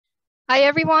Hi,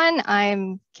 everyone.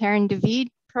 I'm Karen David,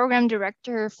 Program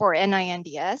Director for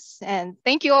NINDS, and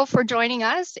thank you all for joining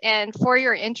us and for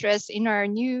your interest in our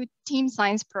new Team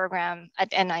Science program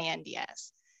at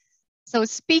NINDS. So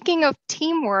speaking of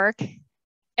teamwork,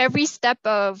 every step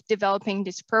of developing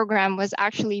this program was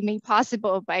actually made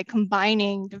possible by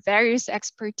combining the various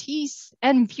expertise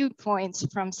and viewpoints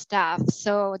from staff.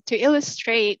 So to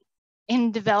illustrate,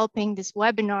 in developing this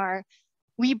webinar,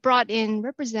 we brought in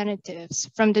representatives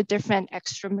from the different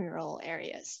extramural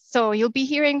areas. So you'll be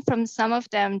hearing from some of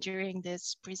them during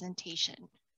this presentation.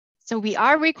 So we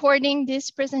are recording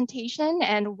this presentation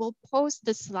and we'll post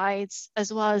the slides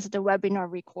as well as the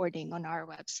webinar recording on our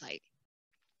website.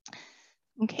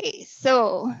 Okay,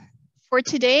 so for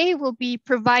today, we'll be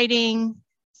providing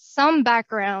some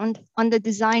background on the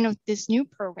design of this new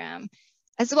program,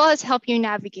 as well as help you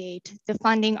navigate the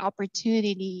funding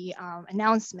opportunity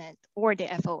announcement or the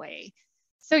FOA.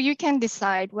 So you can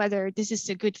decide whether this is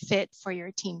a good fit for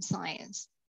your team science.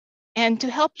 And to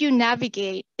help you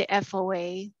navigate the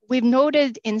FOA, we've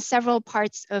noted in several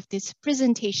parts of this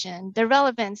presentation, the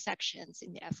relevant sections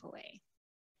in the FOA.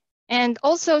 And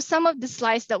also some of the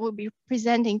slides that we'll be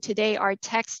presenting today are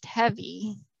text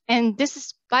heavy, and this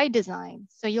is by design.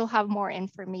 So you'll have more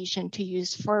information to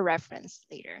use for reference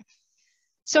later.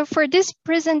 So for this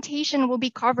presentation, we'll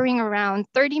be covering around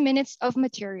 30 minutes of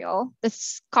material.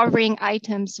 That's covering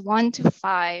items 1 to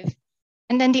 5.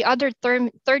 And then the other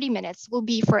 30 minutes will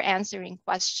be for answering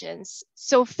questions.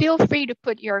 So feel free to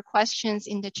put your questions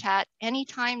in the chat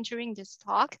anytime during this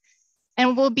talk,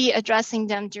 and we'll be addressing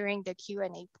them during the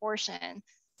Q&A portion.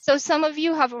 So some of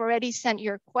you have already sent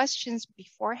your questions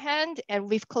beforehand, and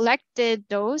we've collected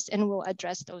those and we'll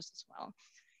address those as well.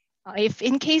 If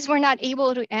in case we're not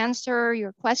able to answer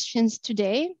your questions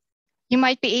today, you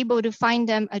might be able to find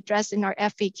them addressed in our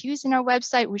FAQs in our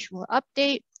website, which we'll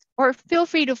update, or feel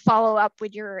free to follow up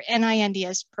with your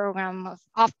NINDS program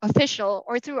official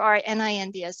or through our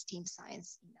NINDS Team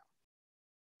Science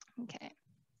email. Okay.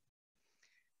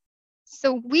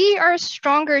 So we are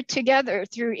stronger together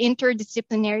through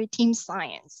interdisciplinary team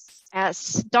science,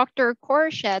 as Dr.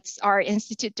 Koroshetz, our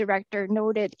Institute Director,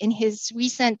 noted in his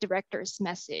recent director's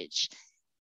message.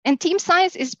 And team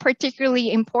science is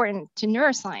particularly important to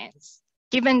neuroscience,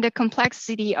 given the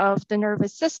complexity of the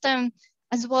nervous system,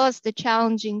 as well as the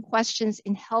challenging questions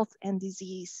in health and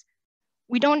disease.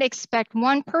 We don't expect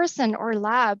one person or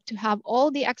lab to have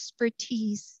all the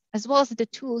expertise, as well as the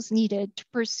tools needed to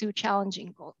pursue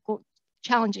challenging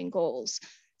goals.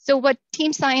 So what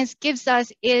team science gives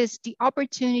us is the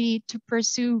opportunity to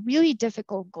pursue really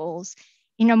difficult goals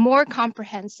in a more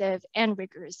comprehensive and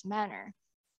rigorous manner.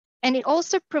 And it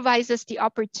also provides us the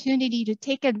opportunity to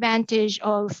take advantage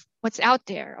of what's out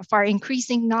there, of our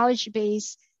increasing knowledge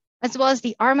base, as well as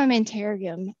the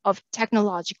armamentarium of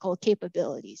technological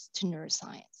capabilities to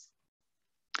neuroscience.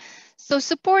 So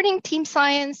supporting team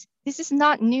science, this is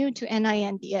not new to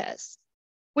NINDS,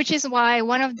 which is why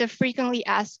one of the frequently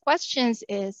asked questions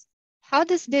is, how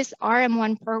does this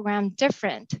RM1 program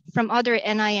different from other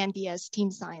NINDS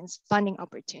team science funding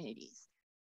opportunities?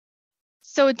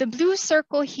 So the blue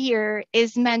circle here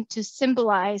is meant to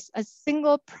symbolize a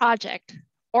single project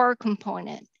or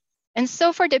component. And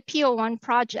so for the PO1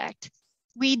 project,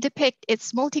 we depict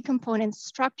its multi-component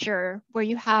structure where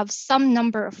you have some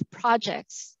number of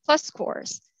projects plus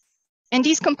cores. And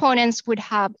these components would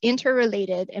have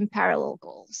interrelated and parallel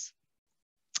goals.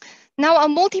 Now, a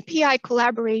multi-PI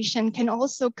collaboration can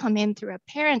also come in through a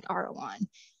parent R1.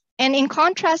 And in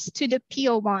contrast to the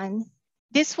PO1,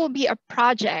 this will be a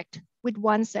project with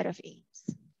one set of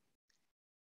aims.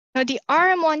 Now, the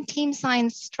RM1 team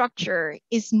science structure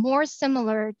is more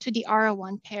similar to the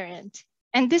R1 parent.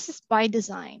 And this is by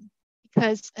design,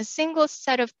 because a single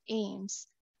set of aims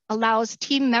allows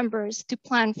team members to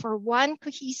plan for one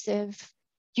cohesive,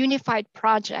 unified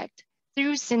project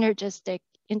through synergistic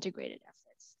integrated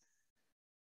efforts.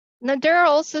 Now, there are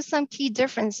also some key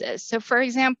differences. So for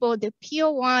example, the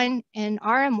PO1 and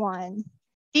RM1,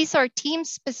 these are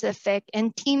team-specific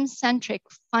and team-centric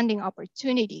funding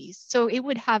opportunities. So it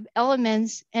would have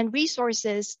elements and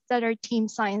resources that are team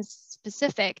science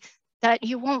specific that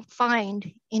you won't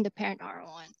find in the parent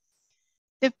R1.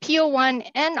 The PO1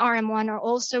 and RM1 are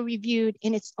also reviewed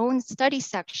in its own study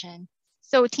section.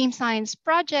 So team science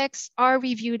projects are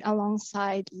reviewed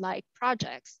alongside like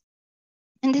projects.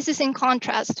 And this is in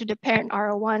contrast to the parent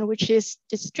R1, which is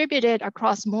distributed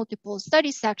across multiple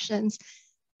study sections,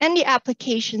 and the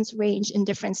applications range in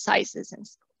different sizes and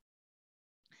scope.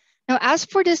 Now, as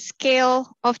for the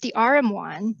scale of the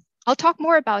RM1, I'll talk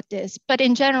more about this, but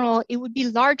in general, it would be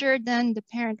larger than the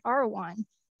parent R1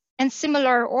 and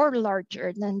similar or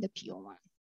larger than the PO1.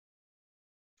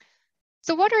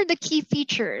 So what are the key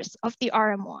features of the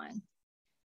RM1?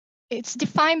 It's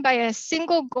defined by a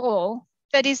single goal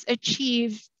that is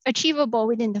achievable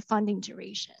within the funding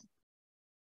duration.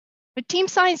 But team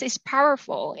science is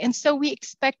powerful, and so we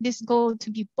expect this goal to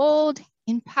be bold,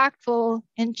 impactful,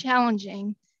 and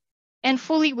challenging, and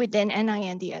fully within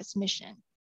NINDS mission.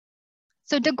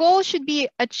 So the goal should be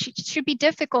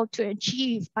difficult to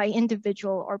achieve by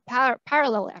individual or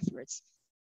parallel efforts,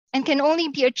 and can only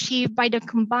be achieved by the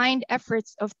combined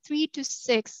efforts of 3 to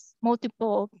 6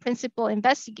 multiple principal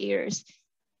investigators,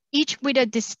 each with a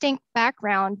distinct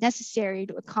background necessary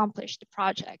to accomplish the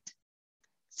project.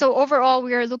 So overall,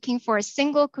 we are looking for a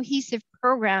single cohesive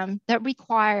program that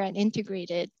requires an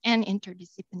integrated and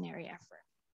interdisciplinary effort.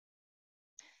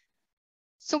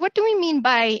 So what do we mean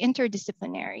by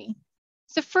interdisciplinary?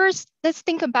 So first, let's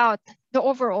think about the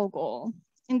overall goal.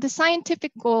 And the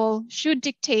scientific goal should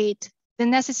dictate the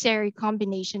necessary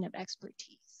combination of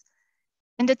expertise.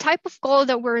 And the type of goal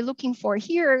that we're looking for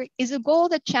here is a goal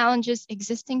that challenges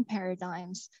existing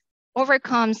paradigms,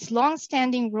 overcomes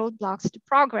long-standing roadblocks to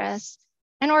progress,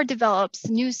 and or develops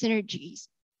new synergies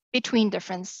between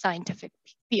different scientific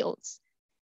fields.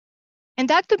 And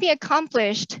that could be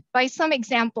accomplished by some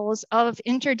examples of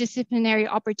interdisciplinary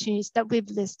opportunities that we've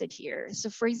listed here. So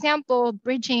for example,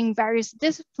 bridging various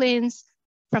disciplines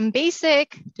from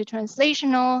basic to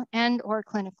translational and or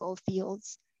clinical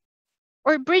fields,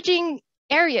 or bridging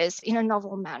areas in a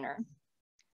novel manner.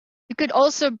 You could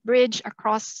also bridge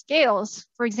across scales,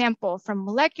 for example, from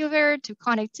molecular to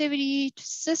connectivity to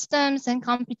systems and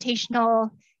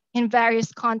computational in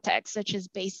various contexts, such as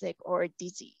basic or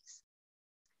disease.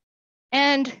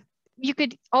 And you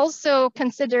could also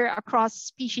consider a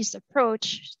cross-species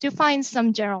approach to find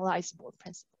some generalizable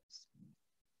principles.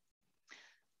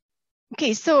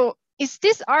 Okay, so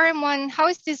how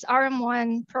is this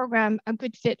RM1 program a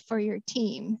good fit for your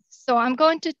team? So I'm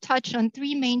going to touch on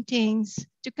 3 main things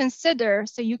to consider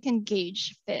so you can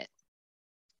gauge fit.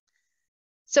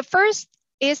 So first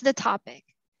is the topic.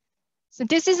 So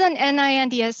this is an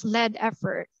NINDS-led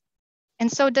effort.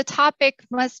 And so the topic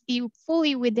must be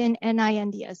fully within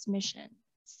NINDS mission.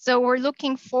 So we're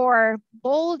looking for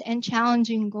bold and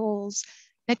challenging goals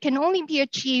that can only be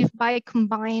achieved by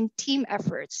combined team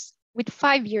efforts with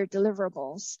 5-year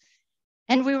deliverables.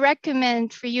 And we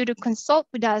recommend for you to consult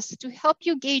with us to help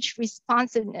you gauge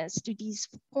responsiveness to these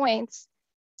points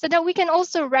so that we can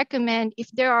also recommend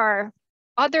if there are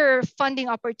other funding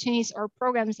opportunities or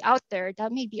programs out there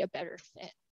that may be a better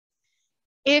fit.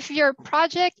 If your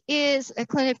project is a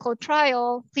clinical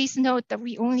trial, please note that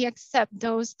we only accept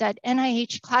those that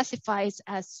NIH classifies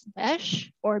as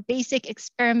BESH, or basic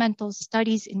experimental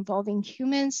studies involving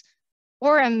humans,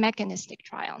 or a mechanistic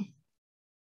trial.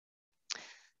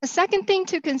 The second thing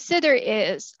to consider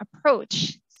is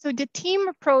approach. So the team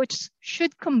approach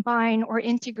should combine or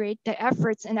integrate the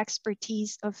efforts and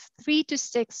expertise of 3 to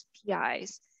 6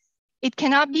 PIs. It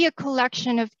cannot be a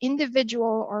collection of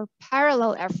individual or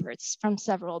parallel efforts from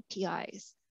several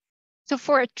PIs. So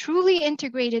for a truly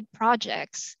integrated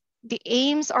projects, the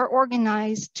aims are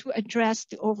organized to address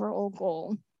the overall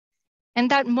goal, and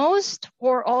that most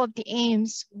or all of the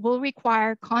aims will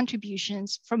require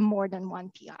contributions from more than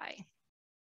one PI.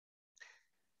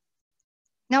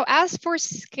 Now, as for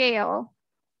scale,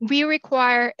 we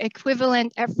require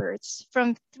equivalent efforts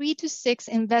from 3 to 6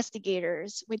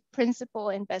 investigators with principal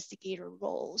investigator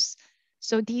roles.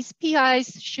 So these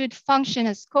PIs should function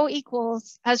as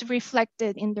co-equals as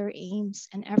reflected in their aims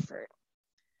and effort.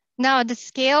 Now, the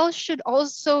scale should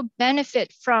also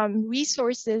benefit from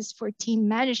resources for team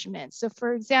management. So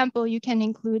for example, you can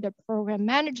include a program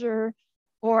manager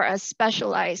or a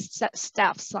specialized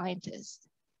staff scientist.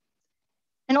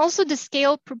 And also the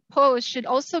scale proposed should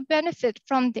also benefit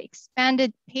from the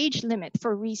expanded page limit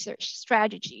for research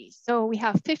strategies. So we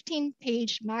have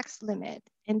 15-page max limit,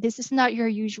 and this is not your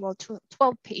usual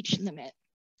 12-page limit,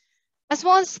 as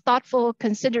well as thoughtful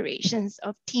considerations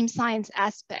of team science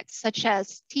aspects, such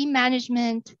as team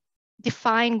management,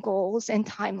 defined goals and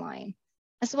timeline,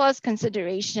 as well as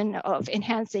consideration of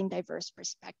enhancing diverse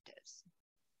perspectives.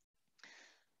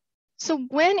 So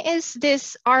when is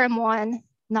this RM1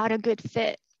 not a good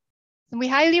fit? And we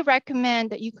highly recommend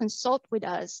that you consult with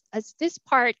us, as this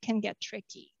part can get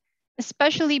tricky,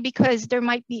 especially because there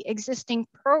might be existing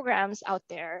programs out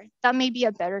there that may be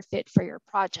a better fit for your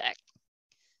project.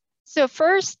 So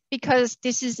first, because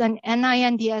this is an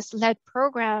NINDS-led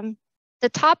program, the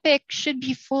topic should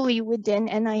be fully within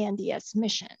NINDS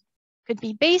mission. Could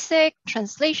be basic,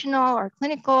 translational, or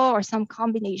clinical, or some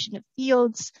combination of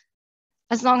fields,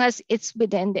 as long as it's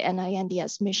within the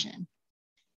NINDS mission.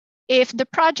 If the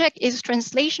project is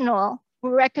translational, we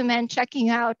recommend checking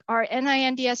out our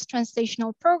NINDS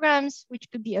translational programs, which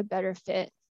could be a better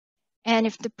fit. And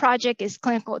if the project is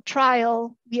clinical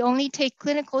trial, we only take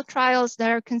clinical trials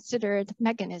that are considered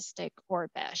mechanistic or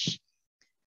BESH.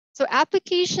 So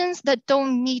applications that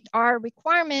don't meet our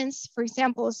requirements, for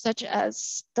example, such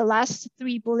as the last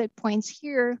 3 bullet points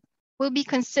here, will be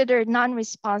considered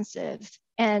non-responsive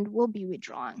and will be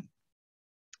withdrawn.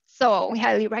 So we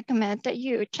highly recommend that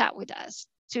you chat with us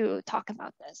to talk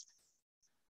about this.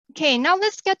 Okay, now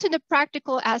let's get to the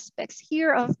practical aspects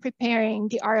here of preparing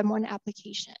the RM1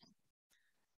 application.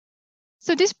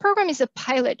 So this program is a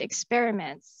pilot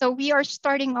experiment. So we are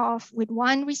starting off with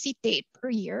 1 receipt date per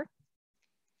year.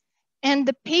 And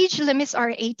the page limits are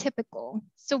atypical.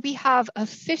 So we have a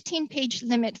 15-page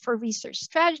limit for research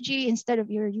strategy instead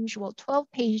of your usual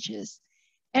 12 pages.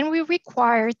 And we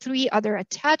require 3 other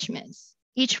attachments,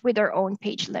 each with their own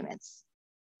page limits.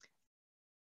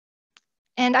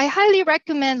 And I highly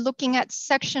recommend looking at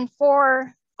section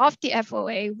 4 of the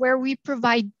FOA, where we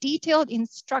provide detailed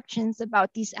instructions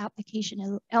about these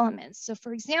application elements. So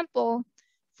for example,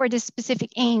 for the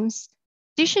specific aims,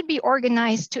 they should be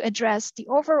organized to address the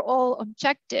overall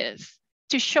objective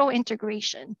to show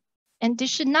integration. And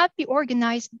this should not be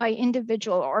organized by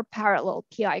individual or parallel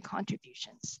PI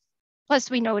contributions. Plus,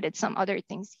 we noted some other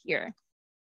things here.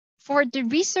 For the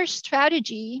research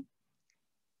strategy,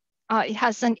 it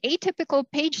has an atypical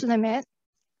page limit,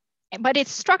 but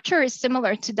its structure is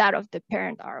similar to that of the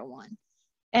parent R1.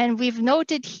 And we've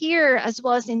noted here, as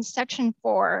well as in section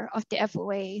 4 of the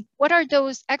FOA, what are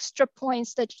those extra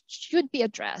points that should be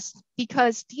addressed,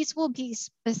 because these will be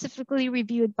specifically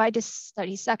reviewed by the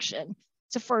study section.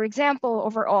 So for example,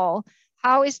 overall,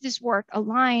 how is this work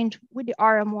aligned with the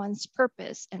RM1's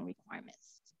purpose and requirements?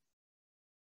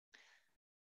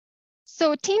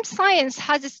 So team science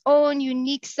has its own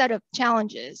unique set of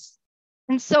challenges.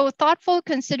 And so thoughtful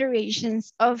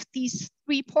considerations of these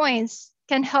 3 points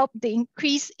can help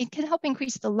increase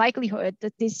the likelihood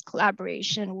that this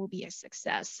collaboration will be a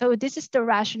success. So this is the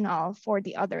rationale for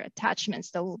the other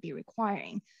attachments that we'll be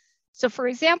requiring. So for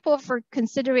example, for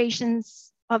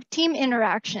considerations of team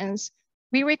interactions,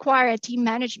 we require a team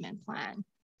management plan.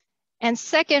 And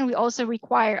second, we also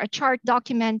require a chart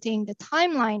documenting the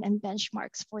timeline and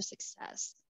benchmarks for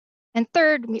success. And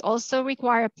third, we also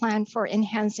require a plan for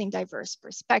enhancing diverse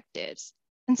perspectives.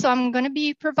 And so I'm going to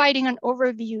be providing an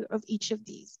overview of each of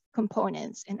these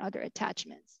components and other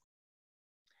attachments.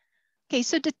 Okay,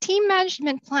 so the team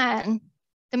management plan,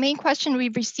 the main question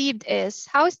we've received is,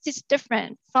 how is this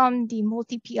different from the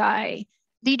multi-PI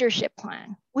leadership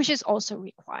plan, which is also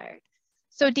required?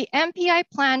 So the MPI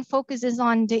plan focuses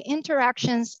on the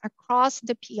interactions across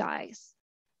the PIs,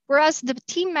 whereas the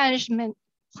team management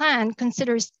plan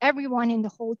considers everyone in the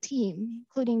whole team,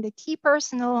 including the key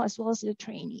personnel as well as the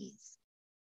trainees.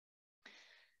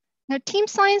 Now, team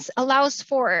science allows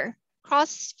for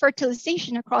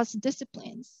cross-fertilization across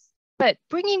disciplines, but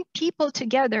bringing people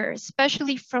together,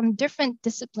 especially from different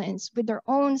disciplines with their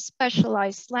own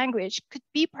specialized language, could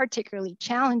be particularly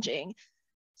challenging.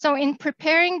 So in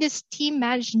preparing this team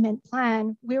management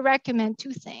plan, we recommend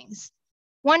 2 things.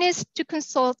 One is to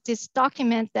consult this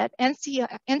document that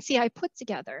NCI put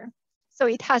together. So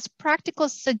it has practical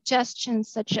suggestions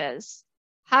such as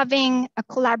having a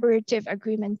collaborative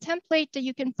agreement template that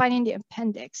you can find in the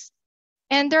appendix.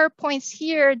 And there are points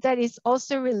here that is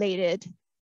also related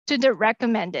to the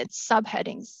recommended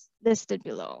subheadings listed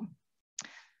below.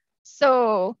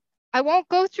 So I won't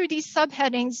go through these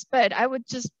subheadings, but I would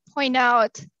just point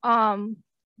out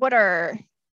what are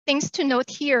things to note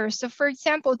here. So for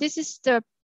example, this is the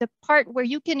part where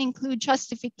you can include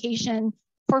justification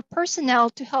for personnel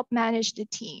to help manage the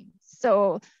team.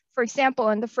 So for example,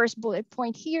 on the first bullet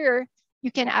point here, you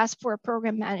can ask for a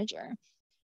program manager.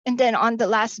 And then on the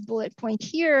last bullet point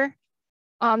here,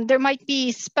 there might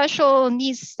be special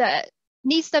needs that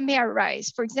may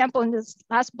arise. For example, in this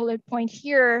last bullet point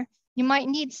here, you might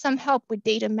need some help with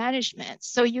data management.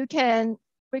 So you can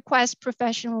request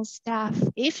professional staff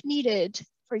if needed,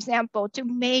 for example,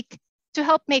 to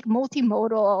help make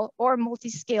multimodal or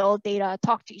multi-scale data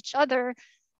talk to each other,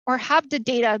 or have the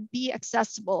data be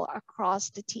accessible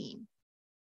across the team.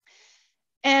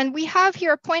 And we have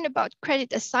here a point about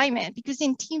credit assignment, because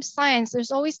in team science,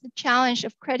 there's always the challenge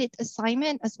of credit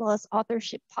assignment as well as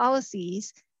authorship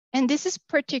policies. And this is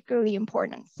particularly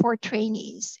important for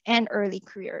trainees and early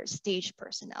career stage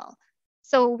personnel.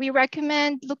 So we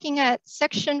recommend looking at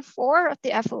section 4 of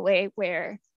the FOA,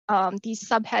 where these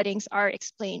subheadings are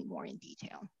explained more in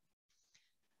detail.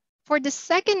 For the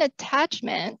second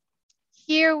attachment,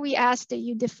 here we ask that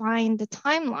you define the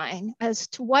timeline as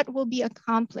to what will be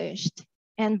accomplished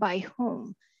and by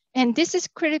whom. And this is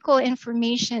critical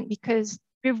information because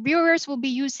reviewers will be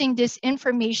using this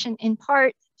information in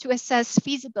part to assess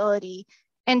feasibility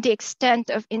and the extent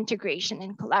of integration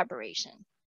and collaboration.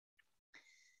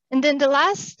 And then the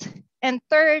last and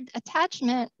third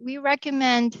attachment, we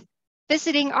recommend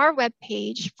visiting our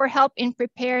webpage for help in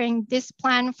preparing this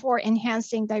plan for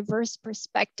enhancing diverse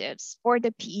perspectives for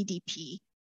the PEDP,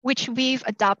 which we've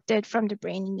adopted from the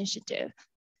BRAIN Initiative.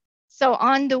 So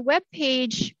on the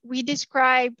webpage, we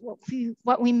describe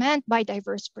what we meant by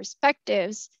diverse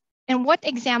perspectives and what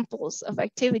examples of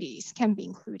activities can be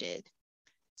included.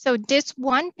 So this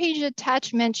one-page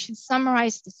attachment should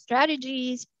summarize the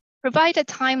strategies, provide a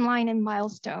timeline and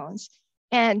milestones,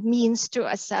 and means to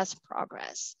assess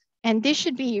progress. And this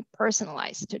should be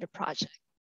personalized to the project.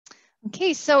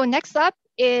 Okay, so next up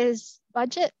is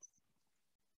budget.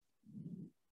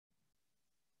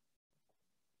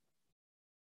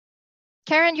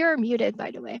 Karen, you're muted, by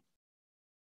the way.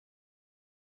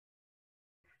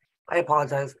 I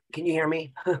apologize. Can you hear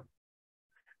me?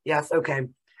 Yes, okay.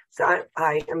 So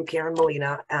I am Karen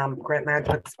Molina, Grant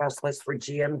Management Specialist for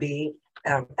GMB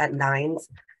at NINDS.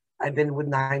 I've been with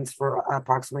NINDS for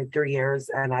approximately 3 years,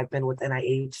 and I've been with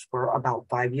NIH for about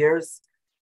 5 years.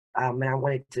 And I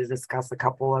wanted to discuss a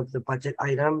couple of the budget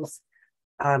items.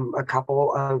 One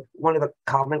of the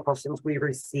common questions we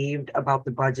received about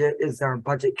the budget is there a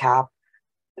budget cap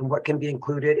and what can be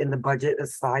included in the budget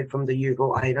aside from the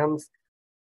usual items.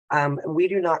 We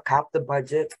do not cap the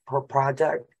budget per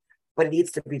project, but it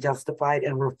needs to be justified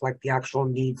and reflect the actual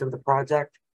needs of the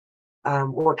project.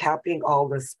 We're capping all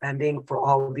the spending for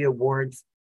all of the awards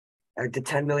at the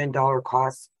 $10 million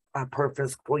cost per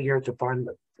fiscal year to fund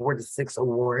 4 to 6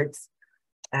 awards.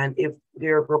 And if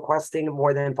you're requesting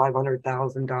more than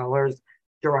 $500,000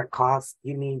 direct costs,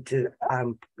 you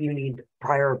need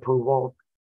prior approval.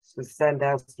 So send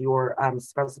us your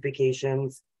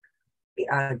specifications,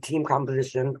 team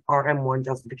composition, RM1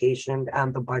 justification,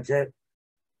 and the budget.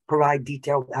 Provide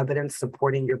detailed evidence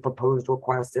supporting your proposed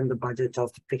request in the budget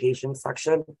justification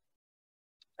section.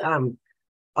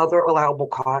 Other allowable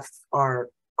costs are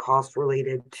costs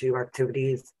related to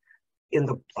activities in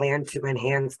the plan to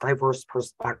enhance diverse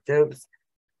perspectives.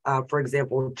 For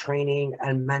example, training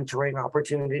and mentoring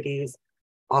opportunities,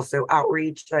 also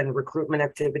outreach and recruitment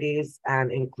activities,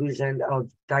 and inclusion of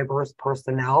diverse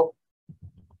personnel.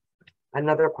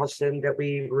 Another question that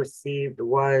we received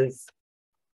was,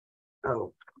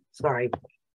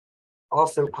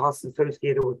 also costs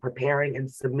associated with preparing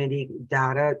and submitting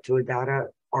data to a data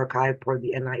archive per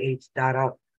the NIH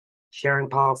data sharing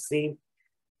policy.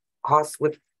 Costs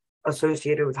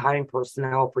associated with hiring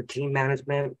personnel for team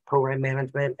management, program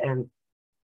management, and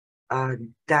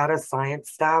data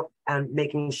science staff, and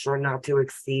making sure not to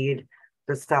exceed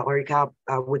the salary cap,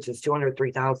 which is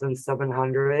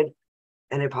 $203,700.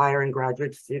 And if hiring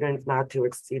graduate students, not to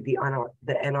exceed the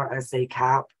NRSA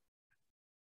cap.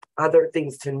 Other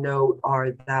things to note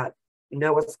are that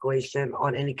no escalation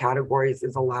on any categories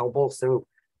is allowable. So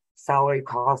salary,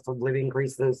 cost of living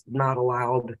increases not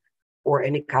allowed, or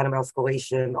any kind of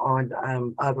escalation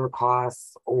on other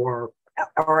costs or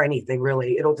anything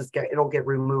really. It'll get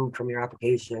removed from your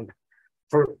application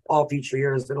for all future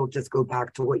years. It'll just go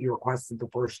back to what you requested the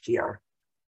first year.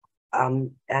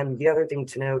 And the other thing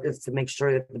to note is to make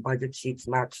sure that the budget sheets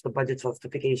match the budget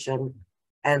justification.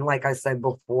 And like I said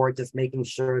before, just making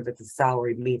sure that the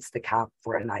salary meets the cap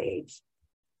for NIH.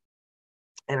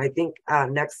 And I think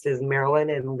next is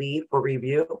Marilyn and Lee for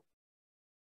review.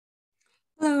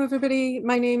 Hello, everybody.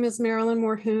 My name is Marilyn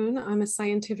Morhoon. I'm a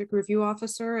scientific review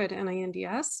officer at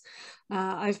NINDS.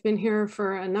 I've been here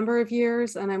for a number of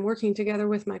years, and I'm working together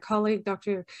with my colleague,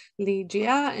 Dr. Lee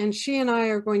Jia, and she and I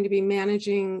are going to be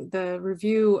managing the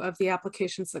review of the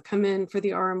applications that come in for the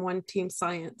RM1 Team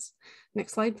Science.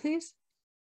 Next slide, please.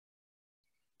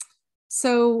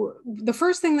 So the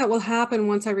first thing that will happen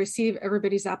once I receive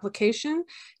everybody's application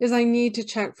is I need to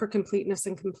check for completeness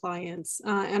and compliance.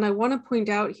 And I want to point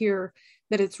out here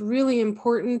that it's really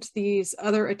important, these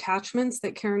other attachments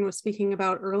that Karen was speaking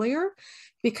about earlier,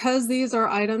 because these are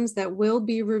items that will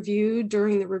be reviewed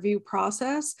during the review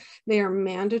process. They are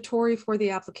mandatory for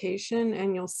the application,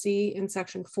 and you'll see in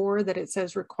section 4 that it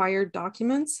says required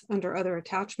documents under other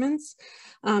attachments.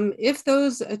 If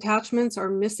those attachments are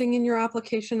missing in your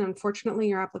application, unfortunately,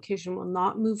 your application will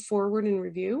not move forward in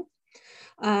review.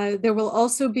 There will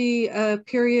also be a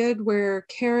period where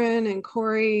Karen and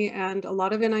Corey and a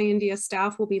lot of NINDS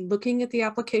staff will be looking at the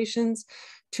applications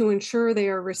to ensure they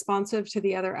are responsive to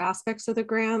the other aspects of the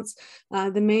grants.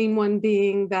 The main one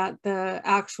being that the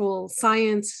actual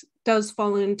science does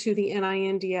fall into the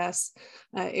NINDS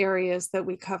areas that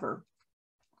we cover.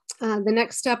 The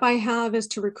next step I have is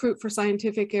to recruit for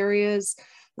scientific areas,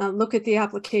 look at the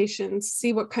applications,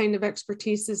 see what kind of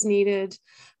expertise is needed.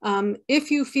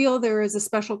 If you feel there is a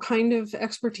special kind of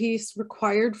expertise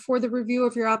required for the review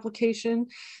of your application,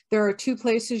 there are two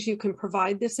places you can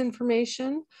provide this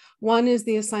information. One is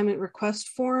the assignment request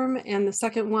form, and the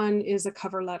second one is a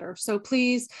cover letter. So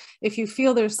please, if you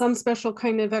feel there's some special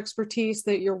kind of expertise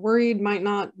that you're worried might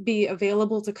not be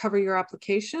available to cover your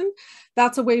application,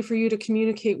 that's a way for you to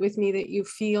communicate with me that you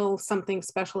feel something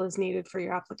special is needed for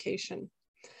your application.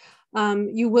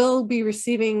 You will be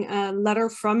receiving a letter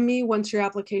from me once your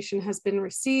application has been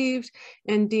received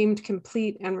and deemed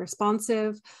complete and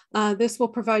responsive. This will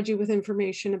provide you with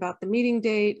information about the meeting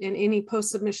date and any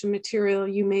post-submission material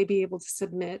you may be able to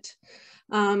submit.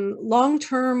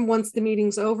 Long-term, once the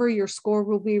meeting's over, your score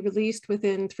will be released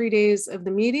within 3 days of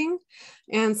the meeting,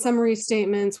 and summary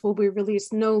statements will be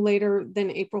released no later than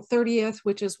April 30th,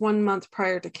 which is 1 month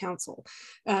prior to council.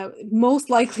 Most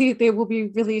likely they will be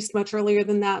released much earlier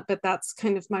than that, but that's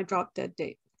kind of my drop dead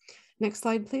date. Next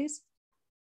slide, please.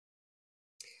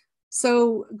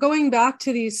 So going back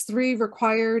to these 3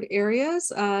 required areas,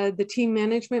 the team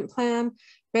management plan,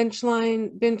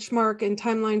 benchmark and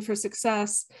timeline for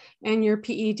success, and your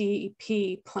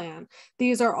PEDP plan.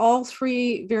 These are all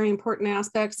 3 very important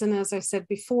aspects. And as I said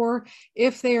before,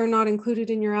 if they are not included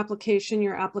in your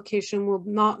application will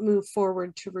not move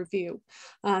forward to review.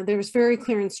 There's very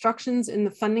clear instructions in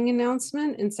the funding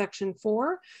announcement in section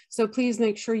 4. So please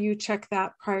make sure you check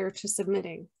that prior to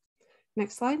submitting.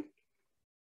 Next slide.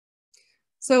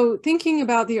 So thinking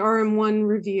about the RM1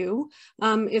 review,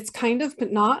 it's kind of,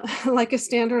 but not like a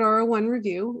standard RM1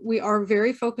 review. We are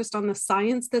very focused on the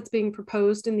science that's being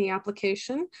proposed in the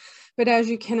application. But as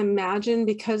you can imagine,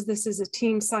 because this is a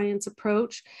team science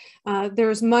approach,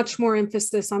 there's much more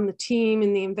emphasis on the team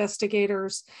and the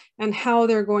investigators and how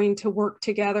they're going to work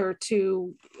together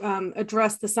to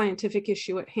address the scientific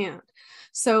issue at hand.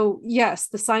 So yes,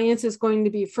 the science is going to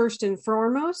be first and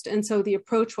foremost, and so the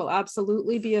approach will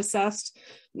absolutely be assessed,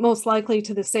 most likely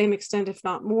to the same extent, if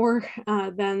not more,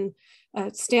 than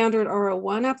a standard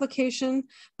R01 application,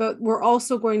 but we're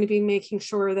also going to be making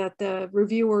sure that the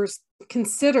reviewers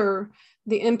consider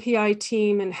the MPI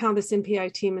team and how this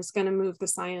MPI team is going to move the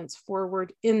science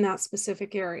forward in that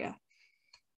specific area.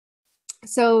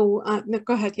 So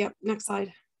go ahead, yep, next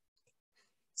slide.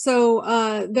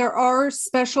 So there are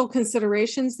special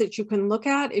considerations that you can look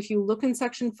at. If you look in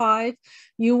section 5,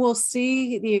 you will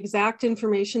see the exact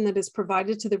information that is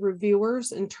provided to the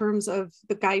reviewers in terms of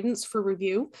the guidance for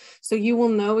review. So you will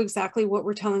know exactly what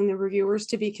we're telling the reviewers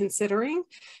to be considering.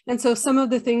 And so some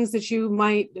of the things that you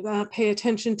might pay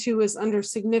attention to is under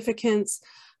significance.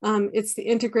 It's the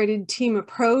integrated team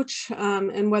approach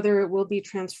and whether it will be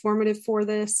transformative for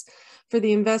this. For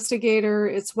the investigator,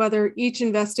 it's whether each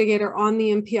investigator on the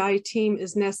MPI team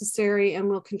is necessary and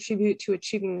will contribute to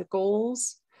achieving the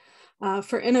goals.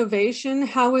 For innovation,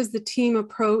 how is the team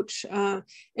approach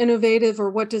innovative, or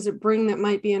what does it bring that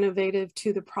might be innovative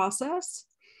to the process?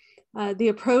 The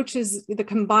approach is the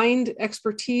combined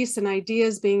expertise and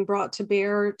ideas being brought to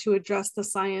bear to address the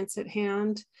science at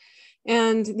hand.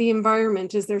 And the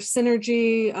environment, is there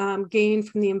synergy gained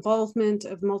from the involvement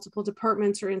of multiple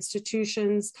departments or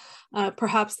institutions?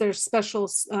 Perhaps there's special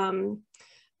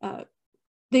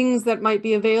things that might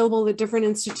be available at different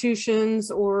institutions,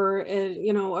 or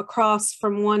you know, across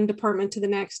from one department to the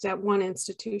next at one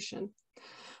institution.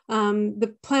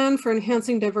 The plan for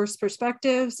enhancing diverse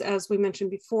perspectives, as we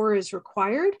mentioned before, is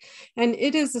required, and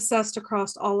it is assessed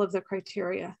across all of the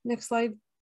criteria. Next slide.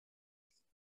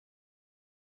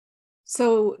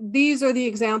 So these are the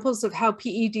examples of how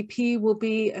PEDP will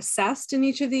be assessed in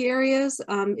each of the areas.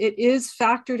 It is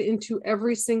factored into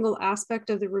every single aspect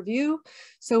of the review.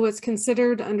 So it's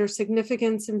considered under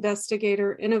significance,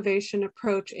 investigator, innovation,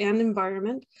 approach, and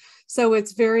environment. So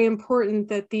it's very important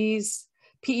that these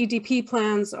PEDP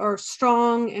plans are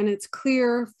strong and it's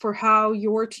clear for how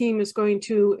your team is going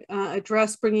to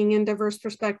address bringing in diverse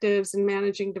perspectives and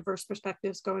managing diverse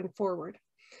perspectives going forward.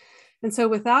 And so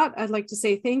with that, I'd like to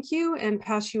say thank you and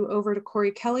pass you over to Corey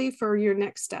Kelly for your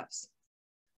next steps.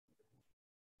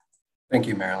 Thank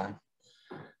you, Marilyn.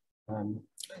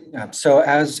 So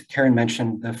as Karen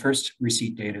mentioned, the first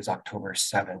receipt date is October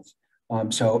 7th.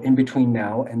 So in between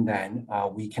now and then,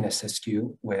 we can assist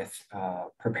you with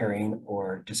preparing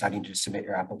or deciding to submit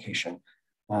your application.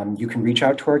 You can reach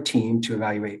out to our team to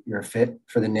evaluate your fit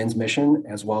for the NINDS mission,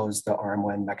 as well as the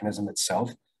RM1 mechanism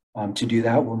itself. To do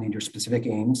that, we'll need your specific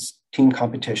aims, team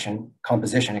composition,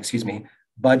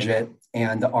 budget,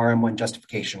 and the RM1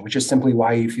 justification, which is simply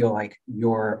why you feel like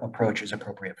your approach is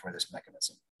appropriate for this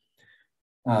mechanism.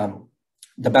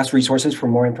 The best resources for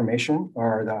more information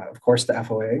are, of course, the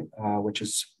FOA, which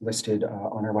is listed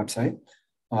on our website.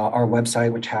 Our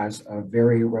website, which has a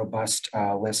very robust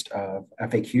list of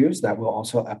FAQs that we'll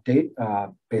also update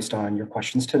based on your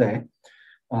questions today.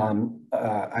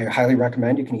 I highly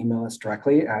recommend you can email us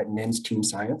directly at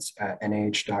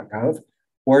nindsteamscience@nih.gov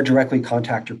or directly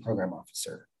contact your program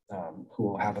officer, who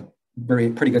will have a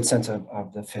pretty good sense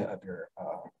of the fit of your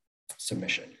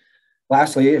submission.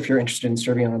 Lastly, if you're interested in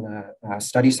serving on the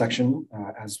study section,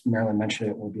 as Marilyn mentioned,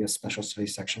 it will be a special study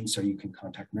section, so you can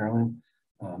contact Marilyn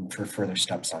for further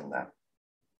steps on that.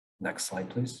 Next slide,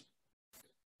 please.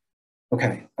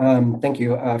 Okay, thank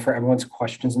you for everyone's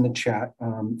questions in the chat.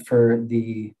 For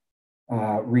the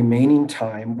remaining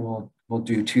time, we'll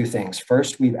do two things.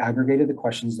 First, we've aggregated the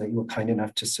questions that you were kind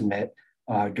enough to submit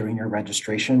during your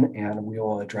registration, and we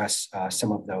will address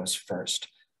some of those first.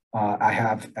 I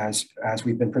have, as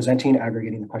we've been presenting,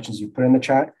 aggregating the questions you put in the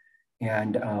chat,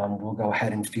 and we'll go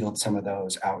ahead and field some of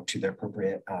those out to the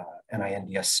appropriate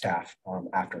NINDS staff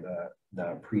after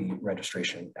the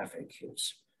pre-registration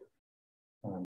FAQs.